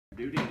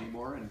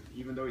anymore, and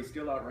even though he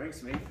still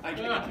outranks me, I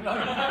can't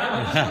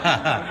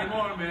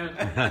anymore, man.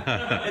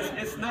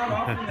 It's not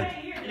often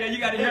that, yeah, you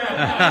got to hear it.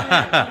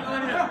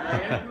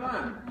 Come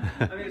on.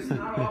 I mean, it's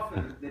not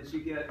often that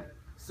you get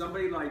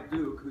somebody like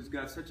Duke, who's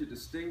got such a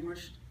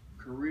distinguished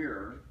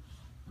career.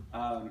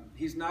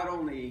 He's not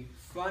only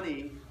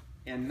funny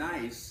and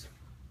nice,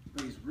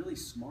 but he's really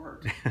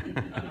smart.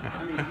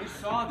 I mean, you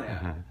saw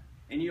that,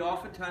 and you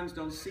oftentimes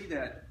don't see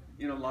that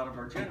in a lot of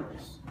our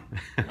generals.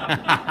 It's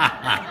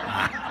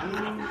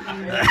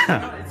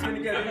going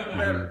to get even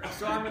better.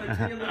 So I'm going to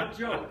tell you a little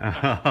joke.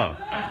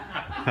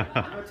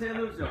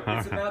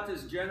 It's about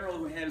this general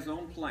who had his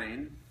own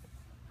plane,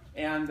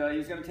 and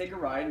he's going to take a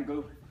ride and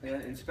go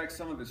inspect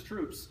some of his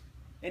troops.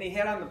 And he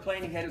had on the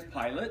plane, he had his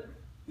pilot,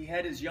 he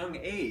had his young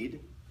aide,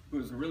 who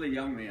was a really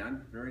young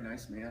man, very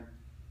nice man,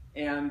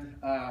 and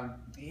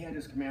he had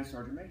his command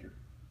sergeant major.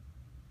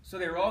 So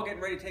they were all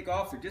getting ready to take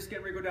off. They're just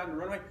getting ready to go down the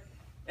runway.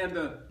 And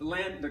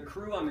the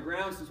crew on the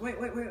ground says, wait.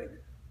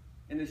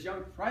 And this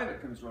young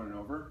private comes running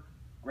over,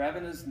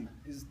 grabbing his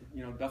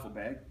duffel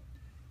bag.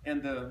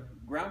 And the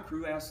ground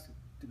crew asked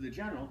to the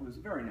general, who was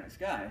a very nice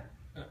guy,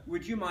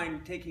 would you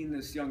mind taking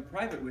this young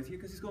private with you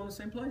because he's going to the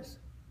same place?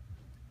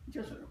 He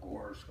just said, of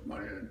course, come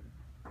on in.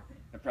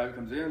 The private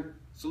comes in,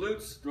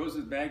 salutes, throws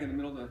his bag in the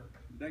middle of the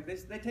bag.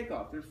 They take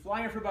off. They're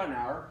flying for about an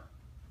hour.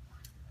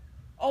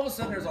 All of a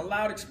sudden, there's a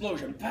loud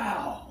explosion.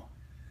 Pow!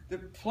 The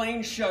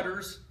plane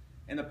shudders,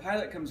 and the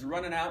pilot comes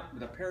running out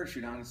with a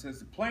parachute on and says,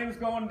 the plane's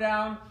going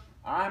down.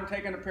 I'm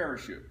taking a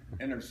parachute.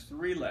 And there's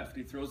 3 left.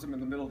 He throws them in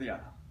the middle of the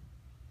aisle.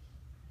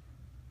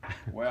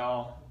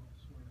 Well,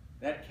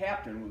 that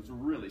captain was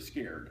really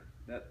scared.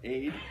 That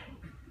aide,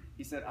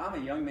 he said,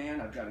 I'm a young man.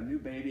 I've got a new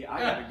baby. I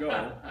got to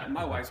go, and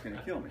my wife's going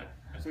to kill me.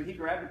 So he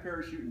grabbed a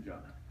parachute and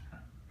jumped.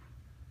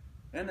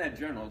 Then that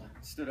general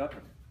stood up,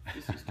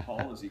 just as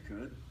tall as he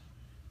could,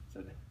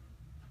 said,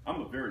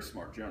 I'm a very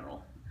smart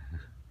general,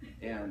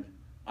 and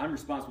I'm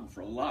responsible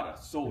for a lot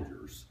of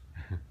soldiers,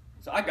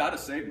 so I got to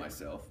save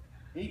myself.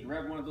 He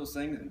grabbed one of those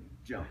things and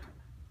jumped.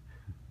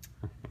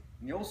 And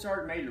the old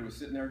sergeant major was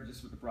sitting there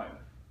just with the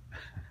private.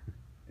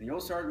 And the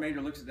old sergeant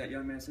major looks at that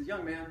young man and says,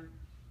 young man,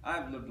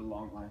 I've lived a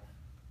long life.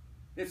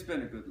 It's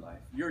been a good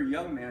life. You're a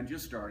young man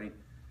just starting.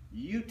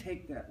 You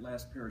take that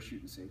last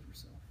parachute and save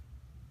yourself.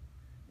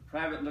 The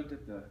private looked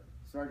at the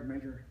sergeant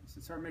major and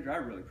said, Sergeant Major, I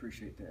really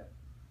appreciate that.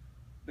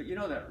 But you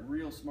know that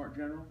real smart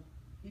general?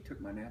 He took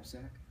my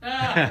knapsack.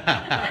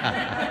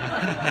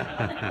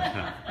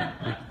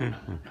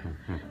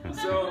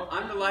 So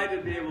I'm delighted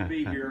to be able to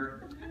be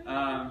here.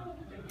 Yeah,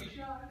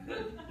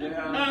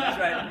 that's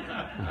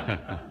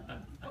right.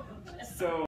 So.